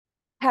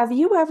Have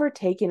you ever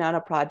taken on a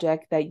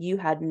project that you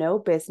had no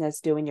business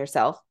doing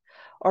yourself?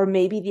 Or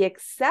maybe the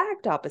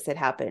exact opposite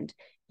happened.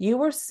 You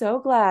were so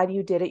glad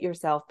you did it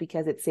yourself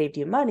because it saved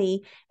you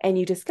money and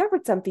you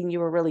discovered something you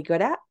were really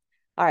good at.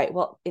 All right,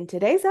 well, in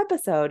today's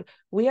episode,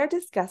 we are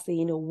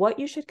discussing what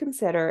you should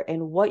consider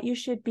and what you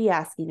should be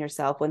asking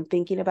yourself when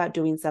thinking about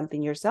doing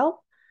something yourself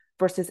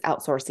versus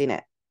outsourcing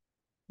it.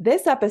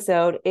 This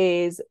episode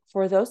is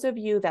for those of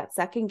you that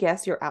second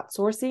guess your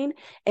outsourcing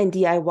and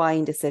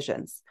DIYing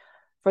decisions.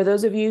 For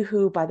those of you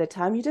who, by the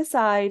time you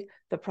decide,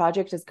 the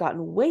project has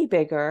gotten way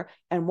bigger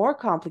and more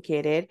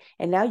complicated,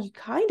 and now you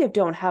kind of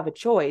don't have a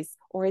choice,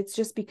 or it's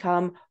just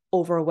become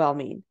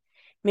overwhelming.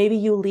 Maybe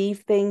you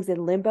leave things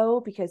in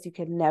limbo because you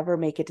can never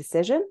make a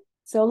decision.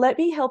 So let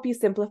me help you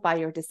simplify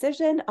your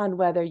decision on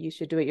whether you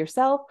should do it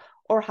yourself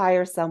or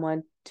hire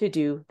someone to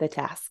do the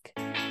task.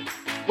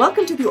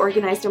 Welcome to the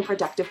Organized and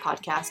Productive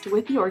Podcast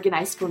with the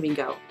Organized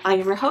Flamingo. I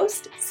am your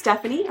host,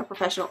 Stephanie, a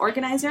professional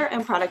organizer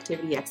and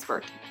productivity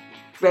expert.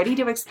 Ready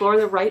to explore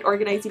the right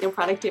organizing and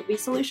productivity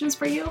solutions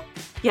for you?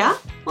 Yeah?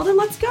 Well, then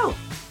let's go.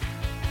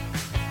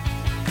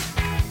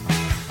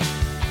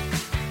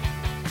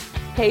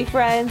 Hey,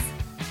 friends.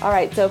 All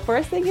right, so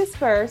first thing is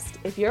first,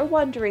 if you're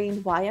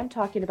wondering why I'm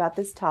talking about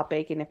this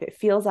topic and if it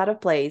feels out of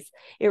place,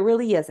 it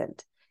really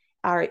isn't.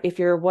 Or if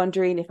you're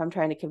wondering if I'm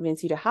trying to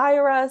convince you to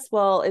hire us,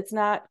 well, it's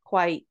not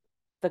quite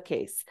the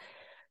case.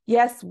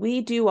 Yes,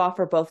 we do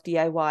offer both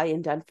DIY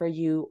and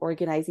done-for-you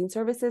organizing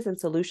services and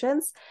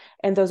solutions,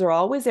 and those are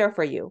always there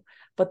for you.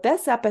 But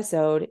this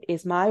episode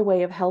is my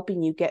way of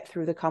helping you get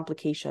through the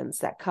complications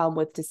that come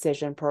with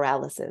decision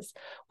paralysis,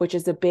 which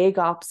is a big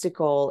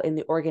obstacle in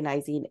the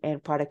organizing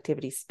and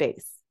productivity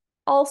space.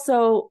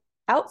 Also,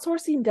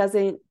 outsourcing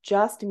doesn't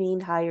just mean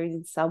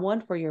hiring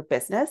someone for your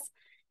business.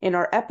 In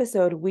our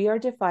episode, we are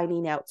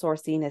defining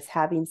outsourcing as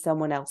having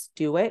someone else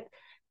do it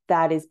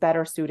that is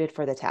better suited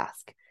for the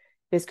task.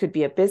 This could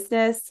be a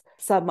business,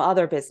 some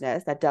other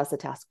business that does the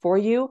task for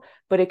you,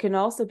 but it can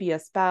also be a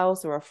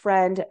spouse or a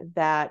friend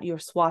that you're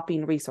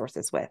swapping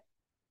resources with.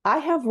 I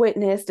have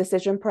witnessed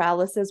decision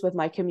paralysis with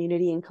my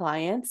community and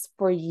clients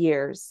for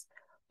years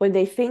when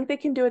they think they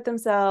can do it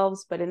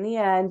themselves, but in the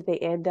end, they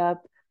end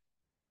up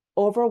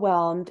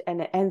overwhelmed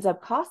and it ends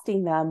up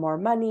costing them more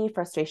money,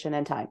 frustration,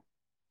 and time.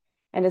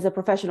 And as a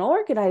professional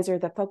organizer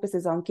that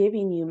focuses on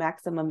giving you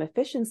maximum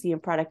efficiency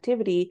and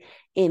productivity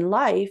in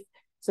life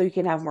so you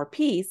can have more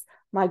peace,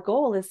 my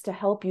goal is to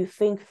help you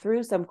think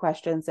through some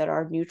questions that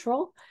are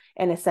neutral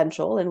and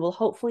essential and will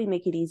hopefully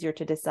make it easier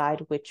to decide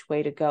which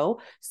way to go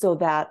so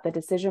that the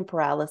decision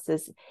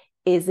paralysis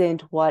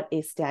isn't what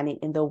is standing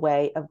in the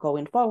way of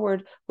going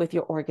forward with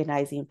your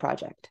organizing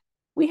project.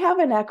 We have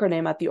an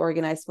acronym at the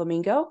Organized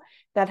Flamingo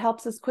that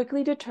helps us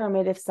quickly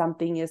determine if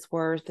something is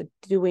worth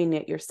doing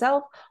it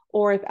yourself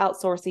or if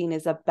outsourcing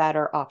is a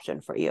better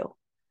option for you.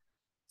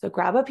 So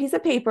grab a piece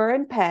of paper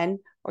and pen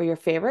or your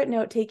favorite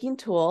note-taking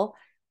tool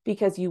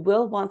because you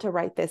will want to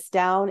write this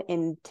down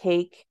and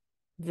take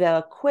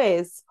the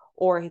quiz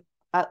or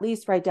at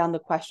least write down the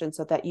question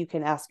so that you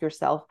can ask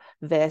yourself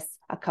this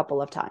a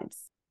couple of times.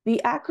 The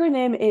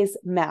acronym is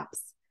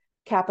MAPS,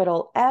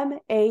 capital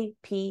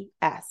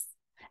M-A-P-S.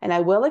 And I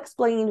will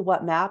explain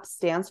what MAPS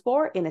stands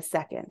for in a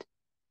second.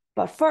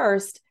 But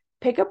first,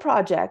 pick a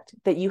project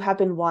that you have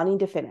been wanting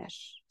to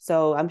finish.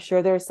 So I'm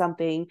sure there's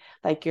something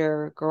like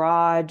your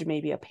garage,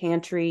 maybe a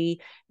pantry,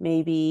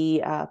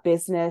 maybe a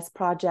business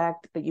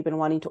project that you've been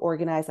wanting to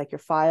organize, like your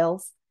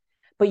files.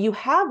 But you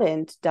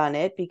haven't done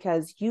it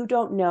because you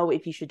don't know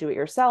if you should do it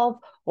yourself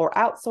or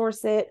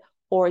outsource it,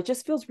 or it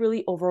just feels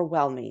really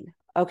overwhelming.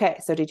 Okay,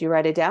 so did you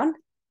write it down?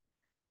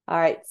 All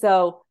right,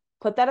 so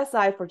put that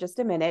aside for just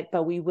a minute,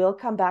 but we will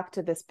come back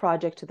to this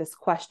project, to this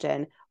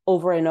question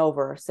over and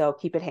over, so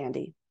keep it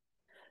handy.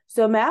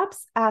 So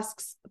MAPS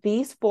asks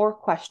these 4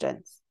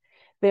 questions.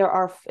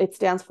 It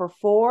stands for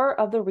 4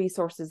 of the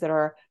resources that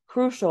are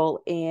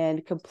crucial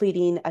in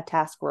completing a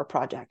task or a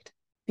project.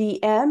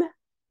 The M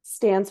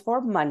stands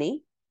for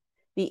money.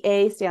 The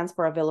A stands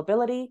for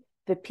availability.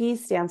 The P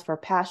stands for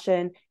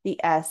passion. The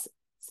S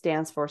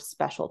stands for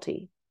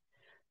specialty.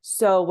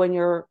 So when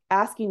you're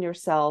asking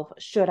yourself,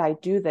 should I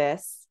do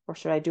this or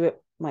should I do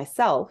it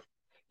myself?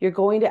 You're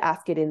going to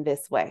ask it in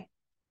this way.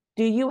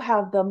 Do you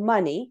have the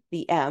money,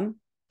 the M,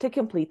 to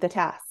complete the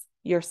task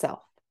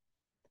yourself?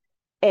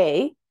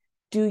 A,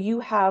 so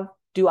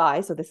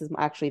this is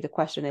actually the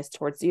question is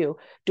towards you.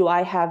 Do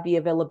I have the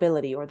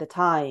availability or the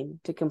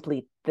time to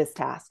complete this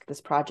task, this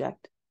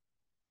project?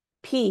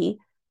 P,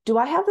 do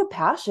I have the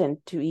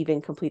passion to even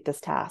complete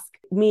this task?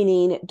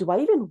 Meaning, do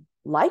I even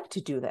like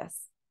to do this?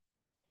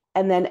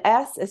 And then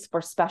S is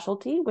for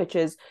specialty, which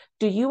is,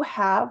 do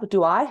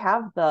I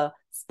have the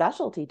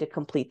specialty to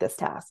complete this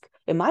task?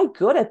 Am I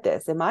good at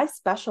this? Am I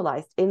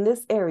specialized in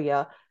this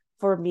area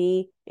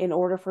in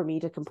order for me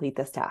to complete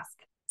this task?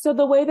 So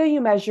the way that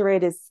you measure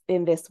it is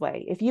in this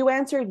way. If you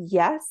answered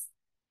yes,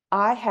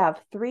 I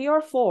have 3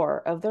 or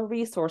 4 of the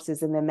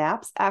resources in the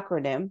MAPS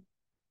acronym,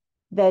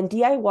 then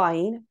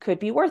DIYing could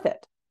be worth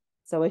it.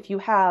 So if you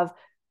have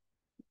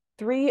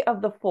 3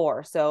 of the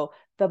 4, so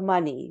the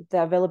money,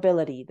 the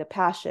availability, the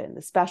passion,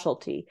 the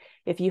specialty.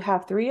 If you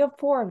have 3 or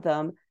 4 of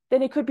them,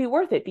 then it could be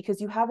worth it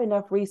because you have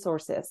enough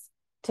resources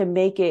to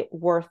make it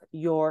worth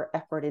your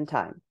effort and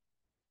time.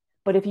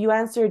 But if you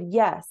answered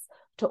yes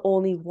to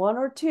only 1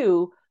 or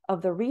 2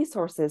 of the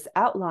resources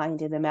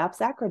outlined in the MAPS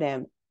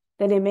acronym,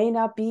 then it may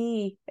not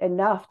be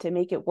enough to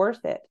make it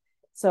worth it.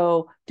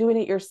 So doing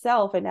it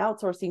yourself and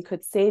outsourcing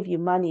could save you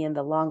money in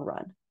the long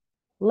run.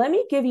 Let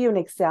me give you an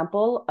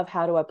example of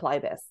how to apply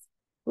this.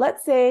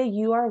 Let's say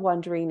you are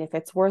wondering if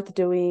it's worth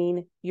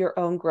doing your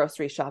own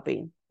grocery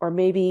shopping, or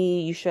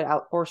maybe you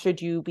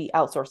should you be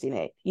outsourcing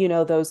it? You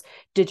know, those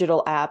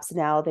digital apps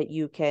now that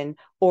you can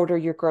order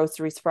your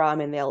groceries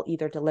from and they'll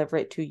either deliver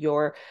it to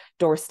your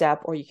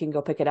doorstep or you can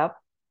go pick it up.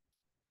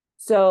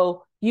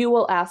 So you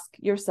will ask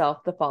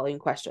yourself the following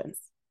questions.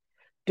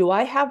 Do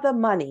I have the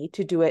money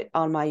to do it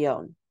on my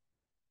own?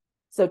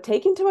 So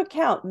take into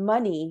account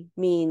money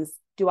means,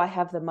 do I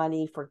have the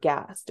money for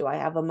gas? Do I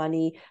have the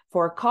money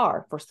for a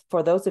car?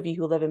 For those of you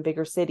who live in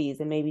bigger cities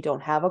and maybe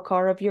don't have a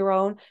car of your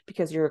own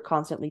because you're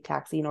constantly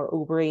taxiing or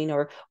Ubering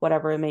or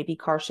whatever it may be,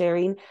 car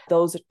sharing,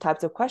 those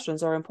types of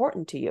questions are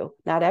important to you.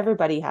 Not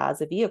everybody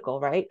has a vehicle,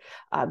 right?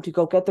 To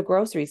go get the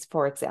groceries,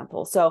 for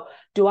example. So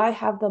do I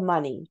have the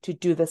money to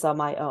do this on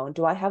my own?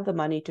 Do I have the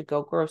money to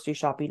go grocery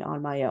shopping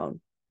on my own?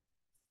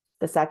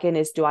 The second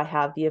is, do I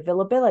have the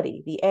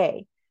availability, the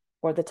A,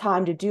 or the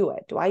time to do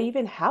it? Do I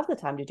even have the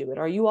time to do it?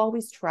 Are you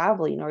always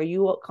traveling? Are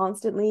you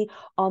constantly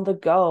on the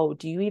go?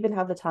 Do you even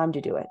have the time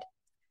to do it?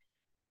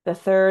 The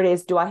third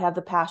is, do I have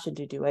the passion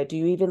to do it? Do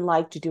you even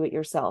like to do it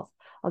yourself?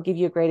 I'll give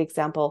you a great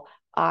example.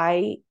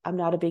 I'm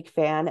not a big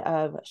fan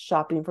of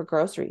shopping for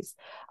groceries.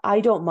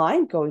 I don't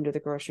mind going to the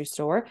grocery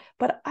store,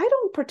 but I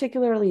don't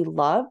particularly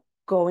love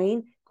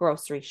going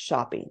grocery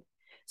shopping.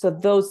 So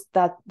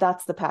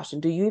that's the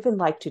passion. Do you even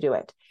like to do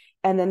it?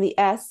 And then the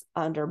S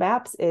under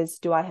MAPS is,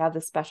 do I have the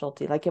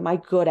specialty? Like, am I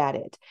good at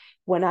it?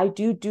 When I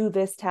do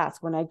this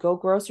task, when I go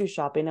grocery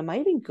shopping, am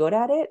I even good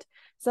at it?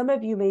 Some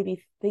of you may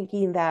be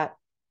thinking that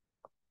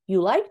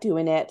you like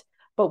doing it,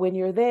 but when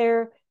you're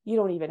there, you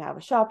don't even have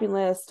a shopping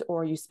list,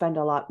 or you spend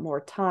a lot more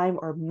time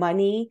or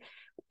money.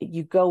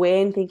 You go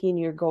in thinking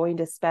you're going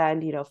to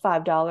spend,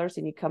 $5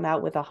 and you come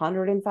out with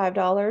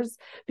 $105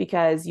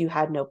 because you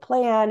had no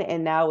plan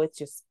and now it's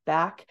just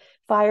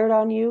backfired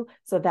on you.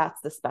 So that's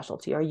the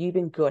specialty. Are you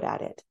even good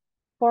at it?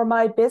 For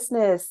my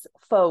business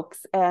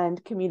folks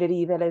and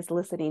community that is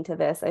listening to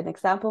this, an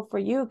example for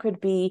you could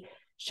be,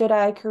 should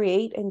I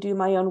create and do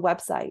my own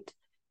website?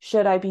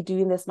 Should I be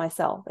doing this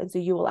myself? And so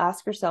you will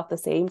ask yourself the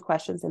same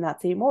questions in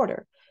that same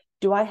order.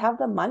 Do I have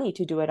the money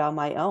to do it on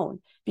my own?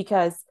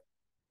 Because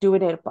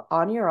doing it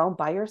on your own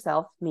by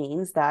yourself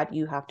means that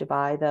you have to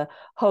buy the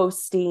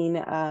hosting,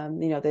 then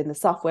the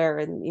software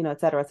and,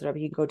 et cetera, et cetera.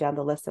 You can go down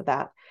the list of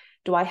that.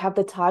 Do I have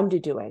the time to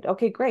do it?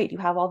 Okay, great. You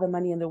have all the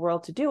money in the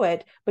world to do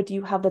it, but do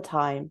you have the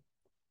time?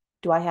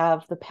 Do I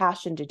have the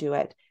passion to do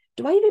it?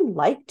 Do I even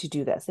like to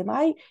do this?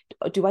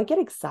 Do I get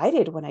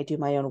excited when I do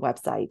my own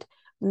website?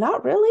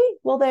 Not really.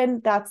 Well,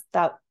 then that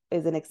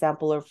is an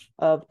example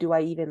of do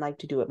I even like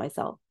to do it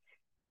myself?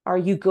 Are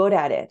you good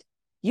at it?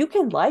 You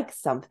can like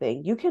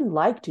something, you can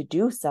like to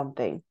do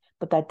something,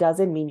 but that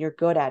doesn't mean you're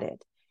good at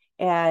it.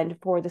 And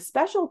for the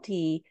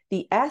specialty,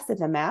 the S in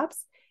the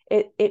MAPS,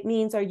 it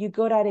means, are you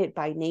good at it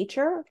by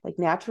nature? Like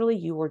naturally,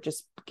 you were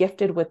just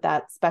gifted with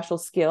that special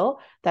skill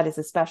that is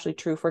especially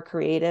true for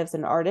creatives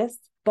and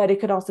artists, but it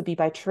could also be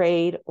by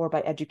trade or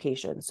by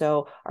education.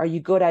 So are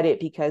you good at it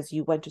because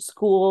you went to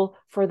school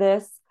for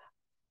this?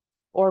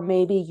 Or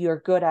maybe you're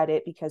good at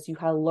it because you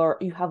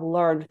have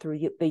learned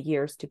through the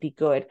years to be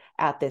good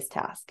at this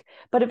task.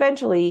 But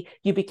eventually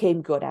you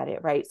became good at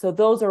it, right? So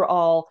those are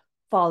all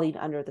falling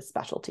under the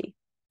specialty.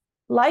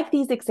 Like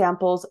these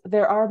examples,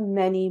 there are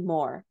many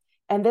more.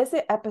 And this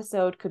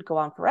episode could go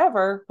on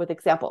forever with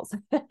examples.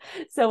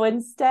 So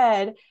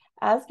instead,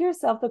 ask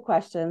yourself the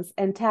questions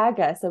and tag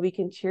us so we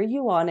can cheer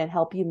you on and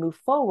help you move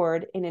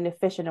forward in an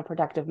efficient and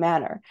productive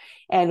manner.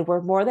 And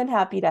we're more than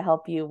happy to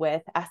help you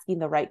with asking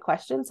the right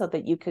questions so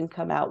that you can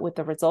come out with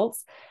the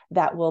results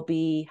that will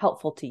be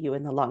helpful to you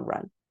in the long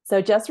run. So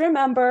just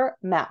remember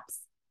MAPS.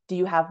 Do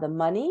you have the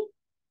money,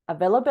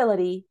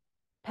 availability,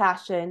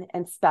 passion,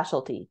 and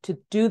specialty to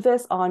do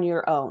this on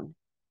your own?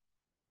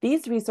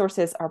 These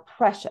resources are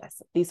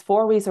precious. These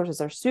 4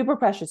 resources are super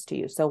precious to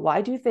you. So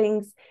why do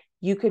things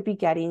you could be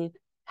getting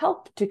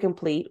help to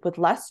complete with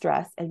less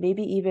stress and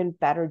maybe even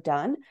better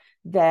done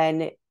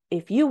than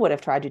if you would have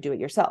tried to do it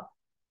yourself?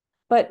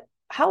 But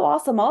how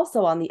awesome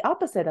also on the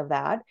opposite of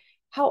that,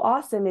 how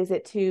awesome is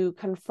it to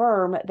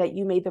confirm that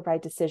you made the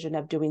right decision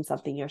of doing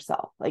something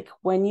yourself? Like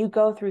when you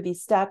go through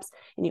these steps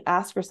and you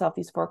ask yourself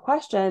these 4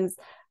 questions,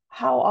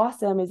 how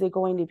awesome is it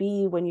going to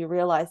be when you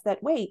realize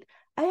that, wait,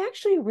 I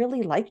actually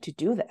really like to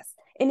do this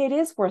and it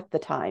is worth the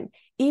time.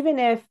 Even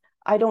if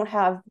I don't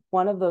have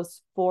one of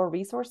those 4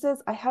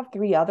 resources, I have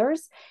 3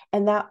 others,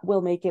 and that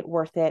will make it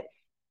worth it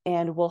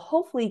and will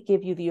hopefully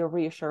give you the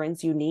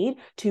reassurance you need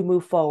to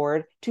move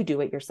forward to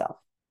do it yourself.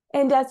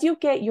 And as you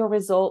get your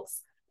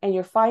results and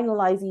you're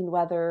finalizing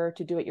whether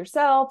to do it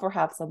yourself or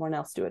have someone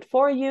else do it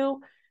for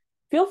you,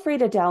 feel free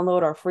to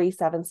download our free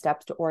 7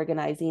 steps to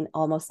organizing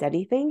almost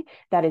anything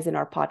that is in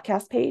our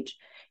podcast page.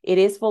 It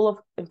is full of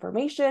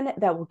information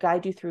that will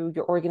guide you through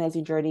your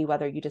organizing journey,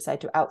 whether you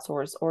decide to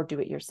outsource or do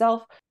it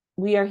yourself.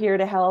 We are here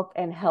to help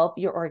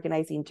your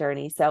organizing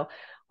journey. So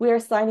we are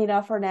signing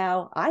off for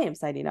now. I am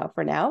signing off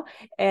for now.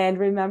 And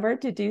remember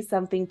to do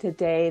something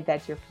today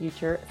that your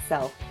future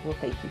self will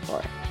thank you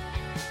for.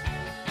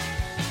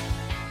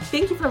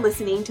 Thank you for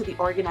listening to the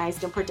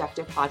Organized and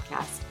Productive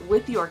podcast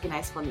with the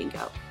Organized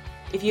Flamingo.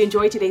 If you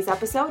enjoyed today's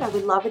episode, I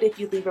would love it if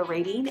you leave a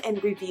rating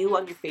and review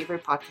on your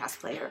favorite podcast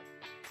player.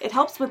 It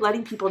helps with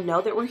letting people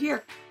know that we're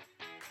here.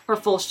 For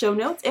full show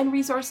notes and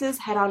resources,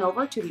 head on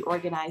over to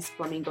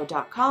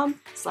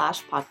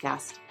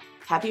theorganizedflamingo.com/podcast.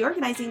 Happy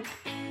organizing!